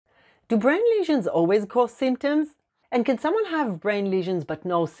Do brain lesions always cause symptoms? And can someone have brain lesions but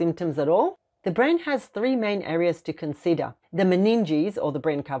no symptoms at all? The brain has three main areas to consider: the meninges, or the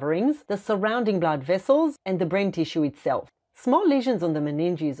brain coverings, the surrounding blood vessels, and the brain tissue itself. Small lesions on the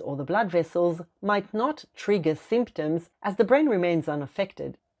meninges or the blood vessels might not trigger symptoms as the brain remains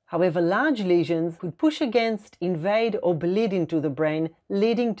unaffected. However, large lesions could push against, invade, or bleed into the brain,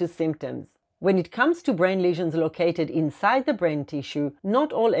 leading to symptoms. When it comes to brain lesions located inside the brain tissue,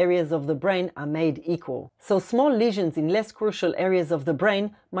 not all areas of the brain are made equal. So small lesions in less crucial areas of the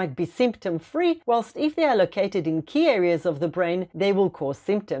brain might be symptom-free, whilst if they are located in key areas of the brain, they will cause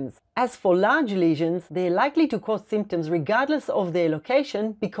symptoms. As for large lesions, they are likely to cause symptoms regardless of their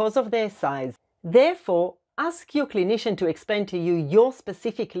location because of their size. Therefore, ask your clinician to explain to you your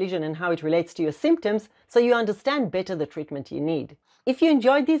specific lesion and how it relates to your symptoms so you understand better the treatment you need. If you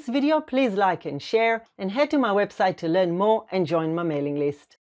enjoyed this video, please like and share, and head to my website to learn more and join my mailing list.